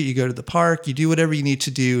down the street, you go to the park, you do whatever you need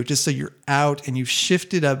to do just so you're out and you've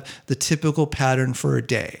shifted up the typical pattern for a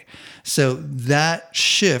day. So that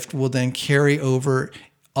shift will then carry over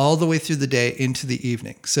all the way through the day into the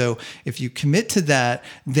evening. So if you commit to that,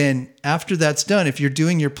 then after that's done, if you're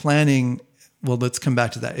doing your planning, well, let's come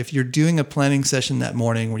back to that. If you're doing a planning session that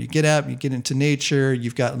morning where you get up, you get into nature,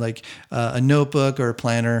 you've got like a notebook or a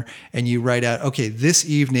planner, and you write out, okay, this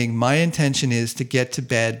evening, my intention is to get to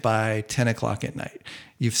bed by 10 o'clock at night.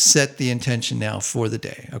 You've set the intention now for the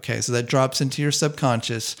day. Okay, so that drops into your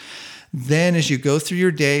subconscious. Then as you go through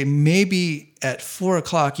your day, maybe at 4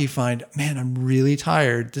 o'clock, you find, man, I'm really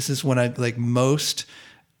tired. This is when I most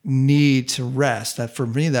need to rest. That for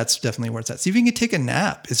me, that's definitely where it's at. See if you can take a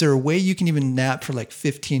nap. Is there a way you can even nap for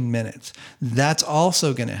 15 minutes? That's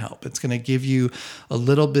also going to help. It's going to give you a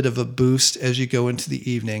little bit of a boost as you go into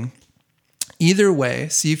the evening. Either way,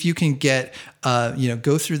 see if you can get,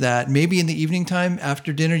 go through that. Maybe in the evening time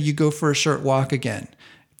after dinner, you go for a short walk again.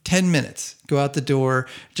 10 minutes, go out the door,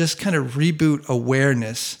 just kind of reboot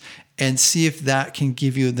awareness and see if that can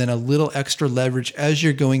give you then a little extra leverage as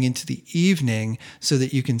you're going into the evening so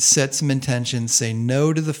that you can set some intentions, say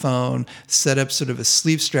no to the phone, set up sort of a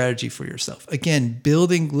sleep strategy for yourself. Again,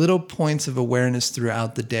 building little points of awareness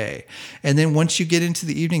throughout the day. And then once you get into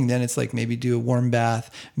the evening, then it's like maybe do a warm bath,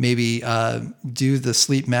 maybe do the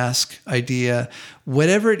sleep mask idea.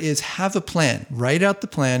 Whatever it is, have a plan. Write out the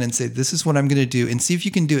plan and say, this is what I'm going to do, and see if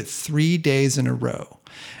you can do it 3 days in a row.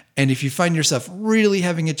 And if you find yourself really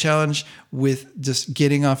having a challenge with just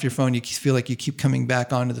getting off your phone, you feel like you keep coming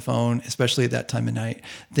back onto the phone, especially at that time of night,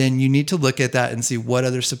 then you need to look at that and see what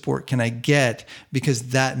other support can I get, because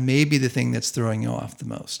that may be the thing that's throwing you off the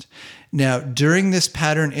most. Now, during this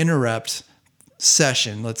pattern interrupt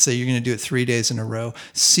session, let's say you're going to do it 3 days in a row,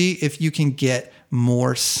 see if you can get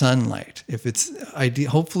more sunlight. If it's ideal,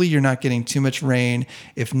 hopefully you're not getting too much rain.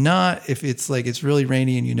 If not, if it's it's really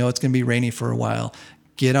rainy and you know it's going to be rainy for a while,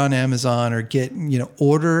 get on Amazon or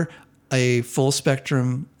order a full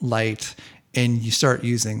spectrum light and you start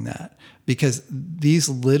using that, because these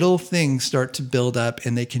little things start to build up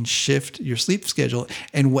and they can shift your sleep schedule.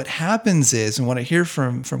 And what happens is, and what I hear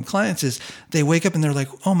from clients is, they wake up and they're like,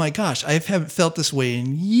 oh my gosh, I haven't felt this way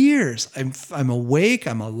in years. I'm awake,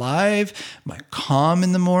 I'm alive, I'm calm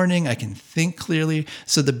in the morning, I can think clearly.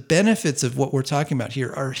 So the benefits of what we're talking about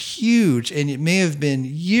here are huge, and it may have been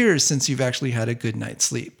years since you've actually had a good night's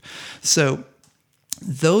sleep. So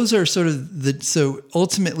those are sort of so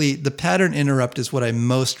ultimately the pattern interrupt is what I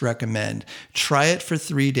most recommend. Try it for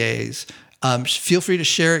 3 days. Feel free to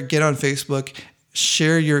share it, get on Facebook,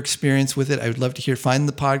 share your experience with it. I would love to hear, find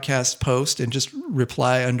the podcast post and just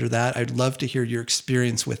reply under that. I'd love to hear your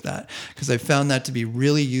experience with that, because I found that to be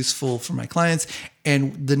really useful for my clients.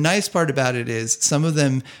 And the nice part about it is some of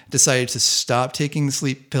them decided to stop taking the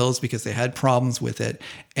sleep pills because they had problems with it,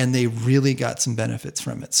 and they really got some benefits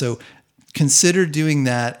from it. So consider doing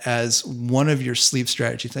that as one of your sleep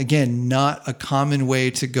strategies. Again, not a common way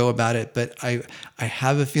to go about it, but I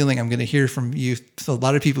have a feeling I'm going to hear from you, a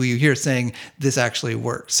lot of people you hear saying this actually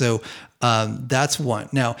works. So that's one.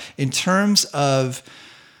 Now, in terms of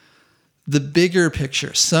the bigger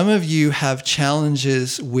picture, some of you have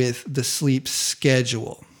challenges with the sleep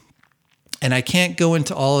schedule. And I can't go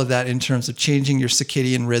into all of that in terms of changing your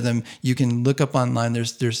circadian rhythm. You can look up online.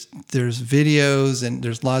 There's videos and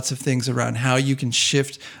there's lots of things around how you can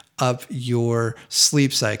shift up your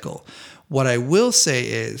sleep cycle. What I will say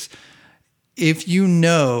is, if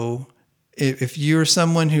you're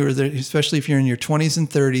someone who are there, especially if you're in your 20s and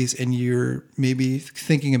 30s and you're maybe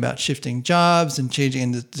thinking about shifting jobs and changing,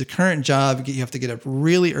 and the current job, you have to get up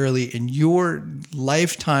really early and your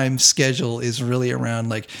lifetime schedule is really around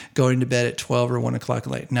like going to bed at 12 or 1 o'clock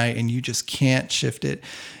at night and you just can't shift it.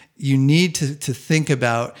 You need to think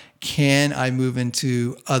about, can I move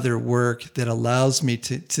into other work that allows me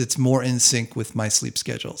to it's more in sync with my sleep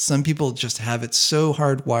schedule? Some people just have it so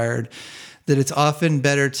hardwired that it's often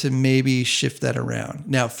better to maybe shift that around.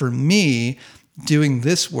 Now, for me, doing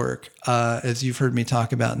this work, as you've heard me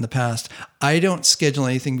talk about in the past, I don't schedule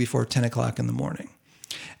anything before 10 o'clock in the morning.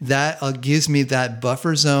 That gives me that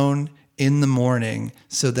buffer zone in the morning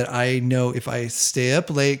so that I know if I stay up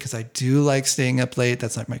late, because I do like staying up late,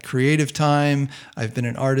 that's like my creative time. I've been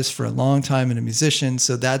an artist for a long time and a musician.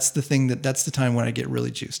 So that's the time when I get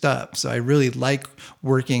really juiced up. So I really like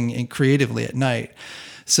working creatively at night.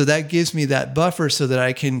 So that gives me that buffer so that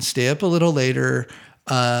I can stay up a little later.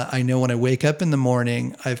 I know when I wake up in the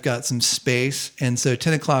morning, I've got some space. And so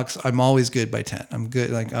 10 o'clock, I'm always good by 10. I'm good.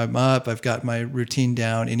 Like I'm up, I've got my routine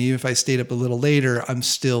down. And even if I stayed up a little later, I'm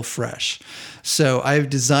still fresh. So I've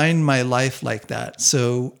designed my life like that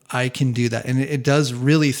so I can do that. And it does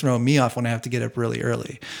really throw me off when I have to get up really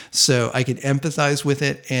early. So I can empathize with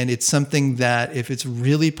it. And it's something that if it's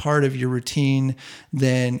really part of your routine,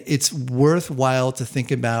 then it's worthwhile to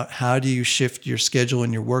think about, how do you shift your schedule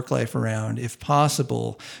and your work life around, if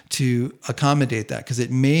possible, to accommodate that, because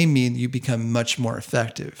it may mean you become much more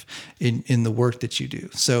effective in the work that you do.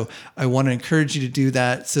 So I want to encourage you to do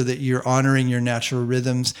that so that you're honoring your natural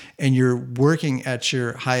rhythms and you're working at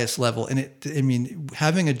your highest level. And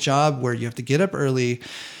having a job where you have to get up early,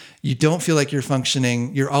 you don't feel like you're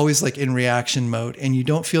functioning, you're always like in reaction mode, and you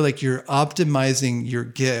don't feel like you're optimizing your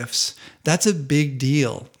gifts, that's a big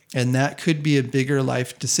deal. And that could be a bigger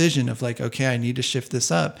life decision of like, okay, I need to shift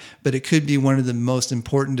this up, but it could be one of the most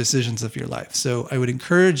important decisions of your life. So I would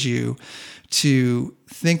encourage you to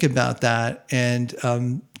think about that. And,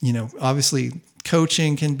 obviously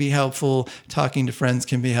coaching can be helpful. Talking to friends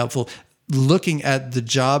can be helpful. Looking at the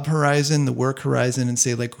job horizon, the work horizon, and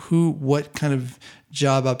say like, what kind of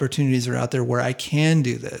job opportunities are out there where I can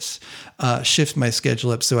do this, shift my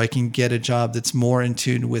schedule up so I can get a job that's more in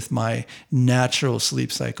tune with my natural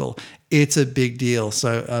sleep cycle. It's a big deal.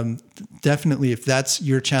 So definitely, if that's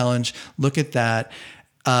your challenge, look at that.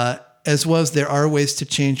 As well as there are ways to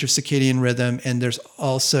change your circadian rhythm, and there's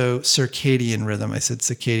also circadian rhythm. I said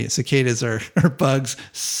circadian. Cicadas are bugs.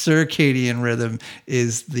 Circadian rhythm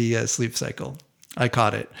is the sleep cycle. I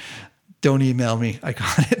caught it. Don't email me. I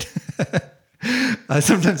caught it.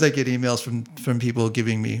 Sometimes I get emails from people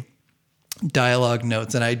giving me dialogue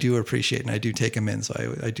notes, and I do appreciate, and I do take them in.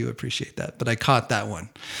 So I do appreciate that, but I caught that one.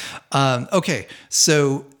 Okay.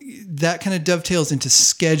 So that kind of dovetails into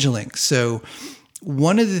scheduling. So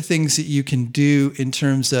one of the things that you can do in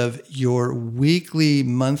terms of your weekly,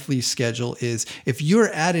 monthly schedule is, if you're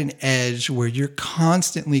at an edge where you're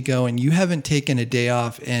constantly going, you haven't taken a day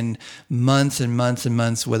off in months and months and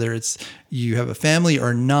months, whether it's you have a family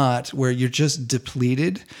or not, where you're just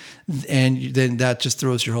depleted, and then that just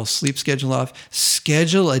throws your whole sleep schedule off.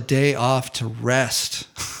 Schedule a day off to rest.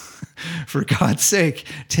 For God's sake,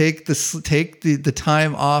 take the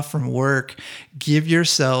time off from work. Give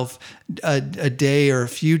yourself a day or a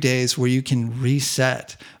few days where you can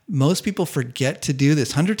reset. Most people forget to do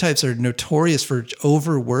this. 100 types are notorious for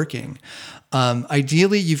overworking.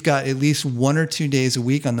 Ideally, you've got at least 1 or 2 days a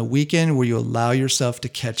week on the weekend where you allow yourself to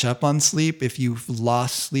catch up on sleep. If you've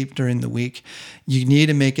lost sleep during the week, you need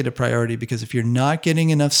to make it a priority, because if you're not getting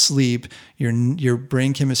enough sleep, your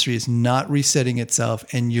brain chemistry is not resetting itself,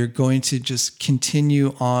 and you're going to just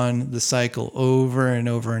continue on the cycle over and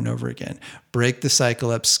over and over again. break the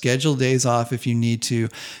cycle up, schedule days off if you need to,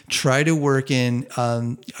 try to work in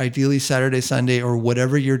ideally Saturday, Sunday, or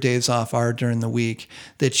whatever your days off are during the week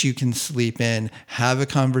that you can sleep in. Have a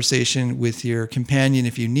conversation with your companion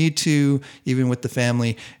if you need to, even with the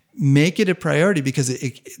family. Make it a priority, because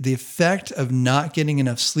the effect of not getting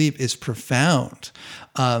enough sleep is profound.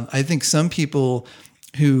 I think some people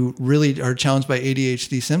who really are challenged by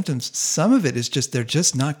ADHD symptoms, some of it is just they're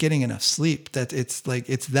just not getting enough sleep. That it's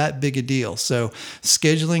that big a deal. So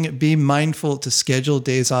scheduling it, be mindful to schedule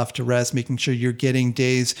days off to rest, making sure you're getting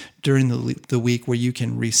days during the week where you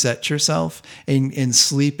can reset yourself and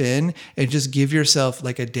sleep in, and just give yourself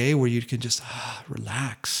like a day where you can just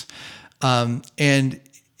relax. And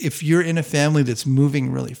if you're in a family that's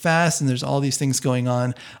moving really fast and there's all these things going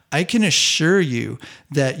on, I can assure you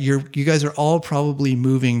that you guys are all probably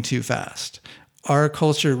moving too fast. Our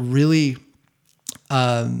culture really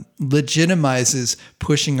legitimizes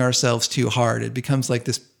pushing ourselves too hard. It becomes like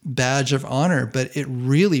this badge of honor, but it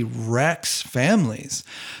really wrecks families.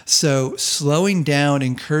 So slowing down,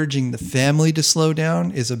 encouraging the family to slow down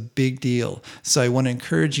is a big deal. So I want to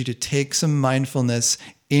encourage you to take some mindfulness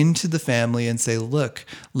into the family and say, look,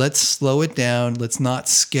 let's slow it down. Let's not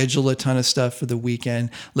schedule a ton of stuff for the weekend.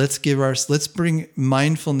 Let's bring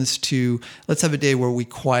mindfulness to, let's have a day where we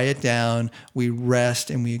quiet down, we rest,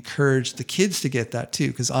 and we encourage the kids to get that too.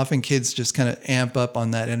 Because often kids just kind of amp up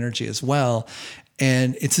on that energy as well.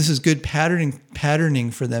 And this is good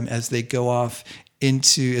patterning for them as they go off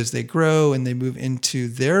as they grow and they move into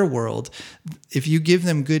their world. If you give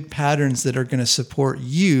them good patterns that are going to support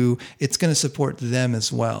you, it's going to support them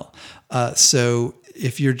as well. So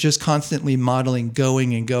if you're just constantly modeling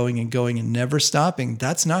going and going and going and never stopping,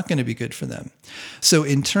 that's not going to be good for them. So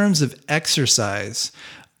in terms of exercise,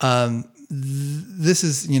 this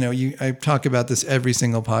is, I talk about this every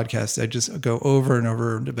single podcast. I just go over and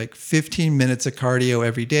over, like 15 minutes of cardio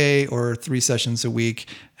every day or 3 sessions a week,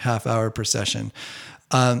 half hour per session.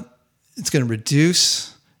 It's going to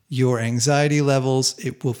reduce your anxiety levels.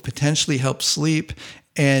 It will potentially help sleep,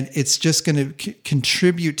 and it's just going to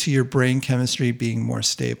contribute to your brain chemistry being more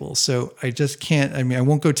stable. So I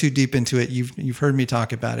won't go too deep into it. You've heard me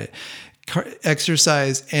talk about it.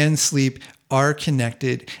 Exercise and sleep are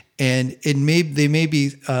connected, and they may be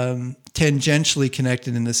tangentially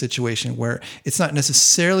connected in the situation where it's not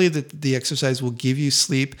necessarily that the exercise will give you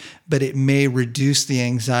sleep, but it may reduce the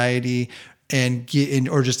anxiety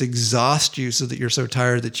or just exhaust you so that you're so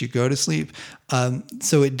tired that you go to sleep.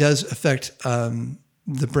 So it does affect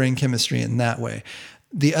the brain chemistry in that way.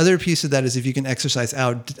 The other piece of that is if you can exercise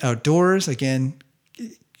outdoors, again,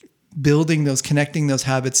 connecting those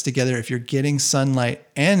habits together. If you're getting sunlight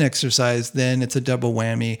and exercise, then it's a double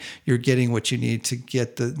whammy. You're getting what you need to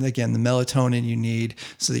get the melatonin you need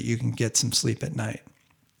so that you can get some sleep at night.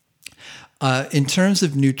 In terms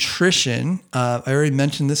of nutrition, I already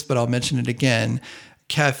mentioned this, but I'll mention it again.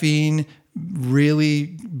 Caffeine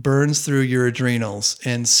really burns through your adrenals.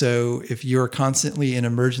 And so if you're constantly in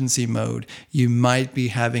emergency mode, you might be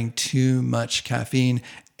having too much caffeine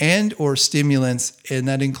and or stimulants, and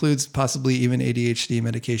that includes possibly even ADHD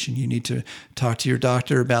medication. You need to talk to your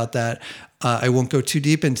doctor about that. I won't go too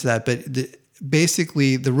deep into that, but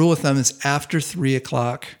basically the rule of thumb is after 3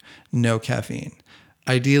 o'clock, no caffeine.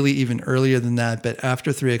 Ideally even earlier than that, but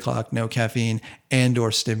after 3 o'clock, no caffeine and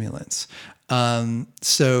or stimulants.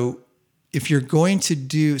 So if you're going to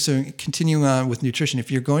continuing on with nutrition, if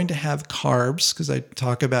you're going to have carbs, because I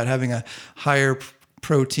talk about having a higher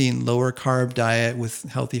protein, lower carb diet with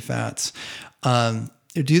healthy fats.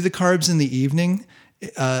 Do the carbs in the evening.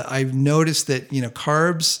 I've noticed that,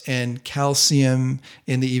 carbs and calcium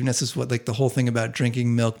in the evening, this is what the whole thing about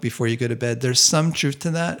drinking milk before you go to bed. There's some truth to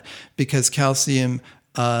that because calcium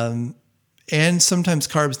and sometimes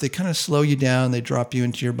carbs, they kind of slow you down. They drop you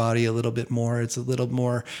into your body a little bit more. It's a little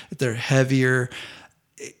more, they're heavier.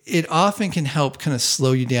 It often can help kind of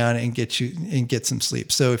slow you down and get some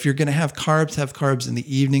sleep. So if you're going to have carbs in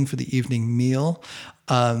the evening for the evening meal,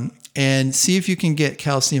 and see if you can get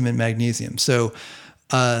calcium and magnesium. So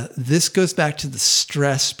this goes back to the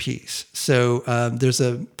stress piece. So there's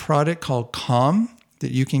a product called Calm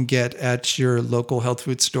that you can get at your local health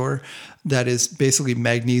food store that is basically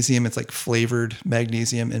magnesium. It's like flavored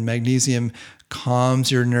magnesium, and magnesium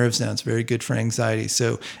calms your nerves down. It's very good for anxiety.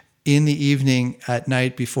 So in the evening, at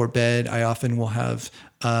night before bed, I often will have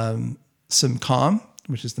some Calm,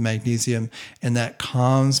 which is the magnesium, and that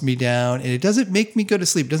calms me down. And it doesn't make me go to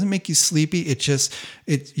sleep. It doesn't make you sleepy.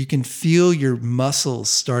 You can feel your muscles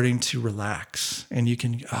starting to relax, and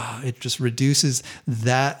it just reduces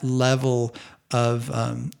that level of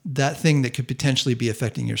that thing that could potentially be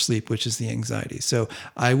affecting your sleep, which is the anxiety. So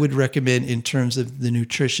I would recommend, in terms of the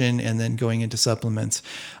nutrition and then going into supplements,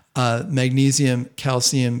 magnesium,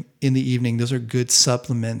 calcium in the evening. Those are good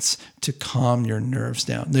supplements to calm your nerves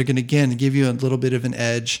down. They're going to, again, give you a little bit of an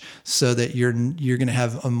edge so that you're going to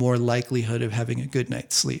have a more likelihood of having a good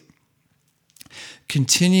night's sleep.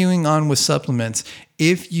 Continuing on with supplements,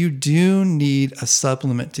 if you do need a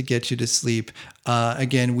supplement to get you to sleep,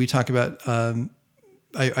 again, we talk about,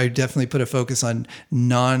 I definitely put a focus on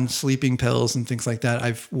non-sleeping pills and things like that.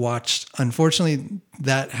 I've watched, unfortunately,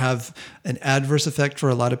 that have an adverse effect for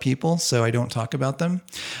a lot of people, so I don't talk about them.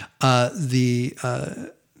 The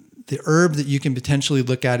herb that you can potentially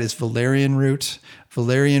look at is valerian root.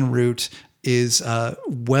 Valerian root is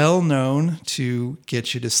well known to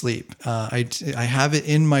get you to sleep. I have it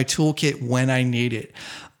in my toolkit when I need it.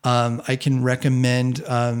 I can recommend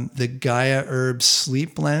the Gaia Herbs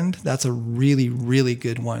Sleep Blend. That's a really, really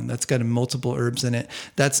good one. That's got multiple herbs in it.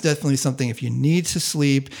 That's definitely something, if you need to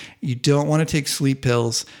sleep, you don't want to take sleep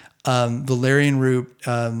pills. Valerian root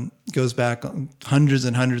goes back hundreds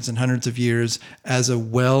and hundreds and hundreds of years as a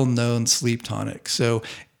well-known sleep tonic. So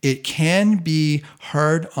it can be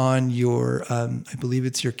hard on your, I believe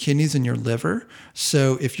it's your kidneys and your liver.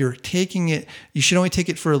 So if you're taking it, you should only take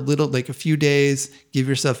it for a few days, give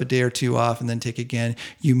yourself a day or two off, and then take again.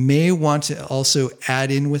 You may want to also add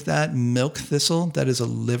in with that milk thistle. That is a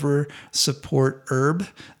liver support herb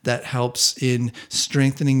that helps in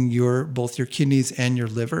strengthening both your kidneys and your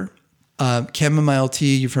liver. Chamomile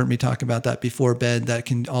tea, you've heard me talk about that before bed. That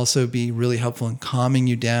can also be really helpful in calming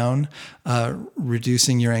you down,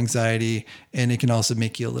 reducing your anxiety, and it can also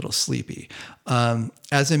make you a little sleepy.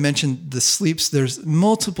 As I mentioned, there's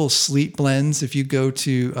multiple sleep blends. If you go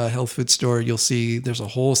to a health food store, you'll see there's a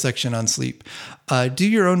whole section on sleep. Do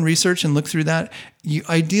your own research and look through that. You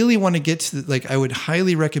ideally want to get to, I would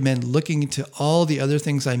highly recommend looking into all the other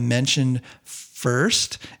things I mentioned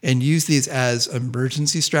first and use these as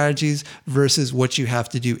emergency strategies versus what you have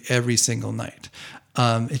to do every single night.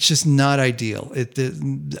 It's just not ideal.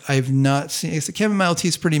 I've not seen, chamomile tea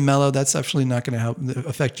is pretty mellow. That's actually not going to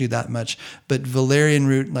affect you that much. But valerian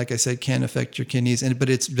root, like I said, can affect your kidneys, but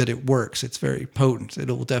it works. It's very potent. It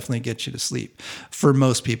will definitely get you to sleep for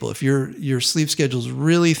most people. If your sleep schedule is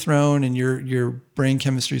really thrown and your brain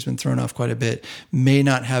chemistry has been thrown off quite a bit, may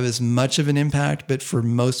not have as much of an impact. But for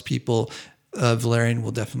most people, valerian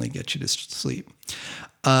will definitely get you to sleep.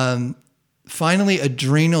 Finally,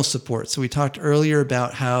 adrenal support. So we talked earlier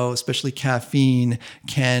about how especially caffeine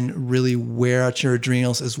can really wear out your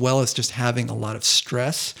adrenals, as well as just having a lot of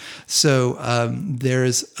stress. So there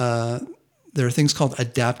are things called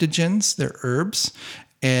adaptogens. They're herbs,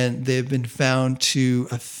 and they've been found to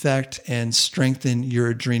affect and strengthen your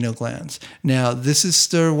adrenal glands. Now, this is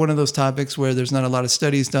still one of those topics where there's not a lot of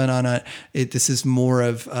studies done on it. This is more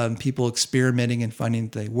of people experimenting and finding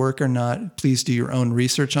if they work or not. Please do your own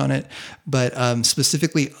research on it. But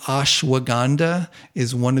specifically, ashwagandha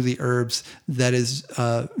is one of the herbs that is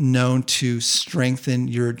known to strengthen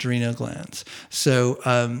your adrenal glands. So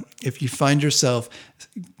if you find yourself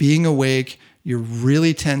being awake, you're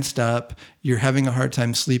really tensed up, you're having a hard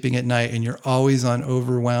time sleeping at night, and you're always on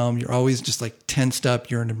overwhelm, you're always just tensed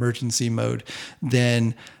up, you're in emergency mode,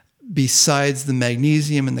 then besides the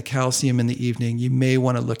magnesium and the calcium in the evening, you may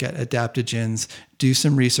want to look at adaptogens, do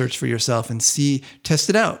some research for yourself and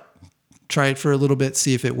test it out. Try it for a little bit,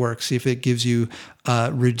 see if it works, see if it gives you,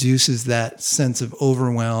 reduces that sense of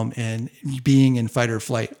overwhelm and being in fight or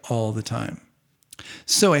flight all the time.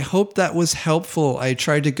 So I hope that was helpful. I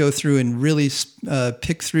tried to go through and really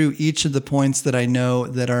pick through each of the points that I know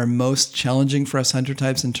that are most challenging for us hunter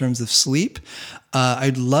types in terms of sleep.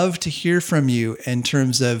 I'd love to hear from you in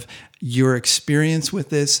terms of your experience with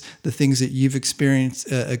this, the things that you've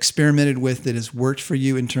experimented with that has worked for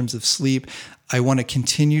you in terms of sleep. I want to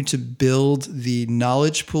continue to build the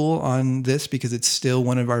knowledge pool on this because it's still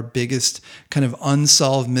one of our biggest kind of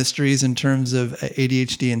unsolved mysteries in terms of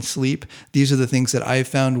ADHD and sleep. These are the things that I've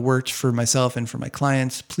found worked for myself and for my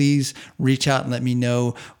clients. Please reach out and let me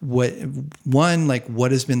know what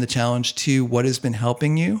has been the challenge, 2, what has been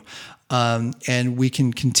helping you. And we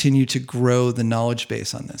can continue to grow the knowledge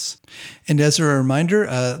base on this. And as a reminder,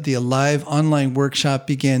 the Alive online workshop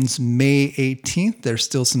begins May 18th. There's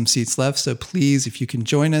still some seats left, so please, if you can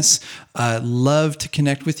join us, love to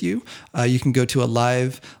connect with you. You can go to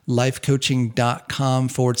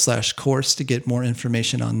alivelifecoaching.com/course to get more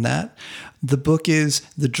information on that. The book is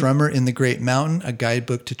The Drummer in the Great Mountain, a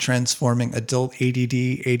guidebook to transforming adult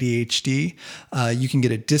ADD, ADHD. You can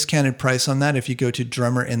get a discounted price on that if you go to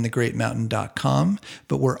drummerinthegreatmountain.com. drummerandthegreatmountain.com,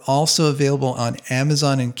 but we're also available on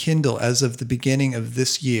Amazon and Kindle as of the beginning of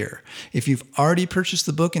this year. If you've already purchased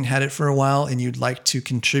the book and had it for a while and you'd like to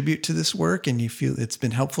contribute to this work and you feel it's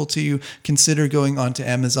been helpful to you, consider going onto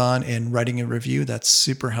Amazon and writing a review. That's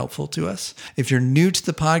super helpful to us. If you're new to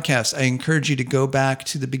the podcast, I encourage you to go back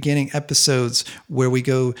to the beginning episodes where we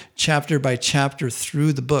go chapter by chapter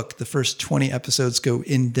through the book. The first 20 episodes go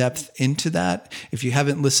in depth into that. If you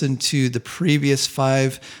haven't listened to the previous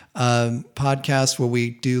 5 podcasts where we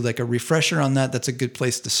do like a refresher on that, that's a good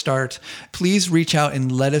place to start. Please reach out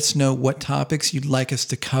and let us know what topics you'd like us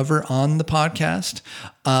to cover on the podcast.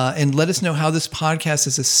 And let us know how this podcast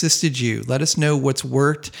has assisted you. Let us know what's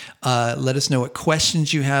worked. Let us know what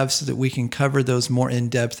questions you have so that we can cover those more in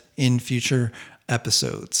depth in future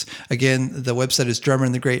episodes. Again, the website is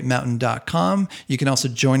drummerandthegreatmountain.com. You can also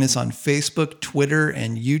join us on Facebook, Twitter,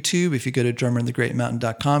 and YouTube. If you go to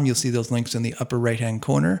drummerandthegreatmountain.com, you'll see those links in the upper right-hand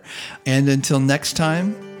corner. And until next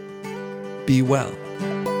time, be well.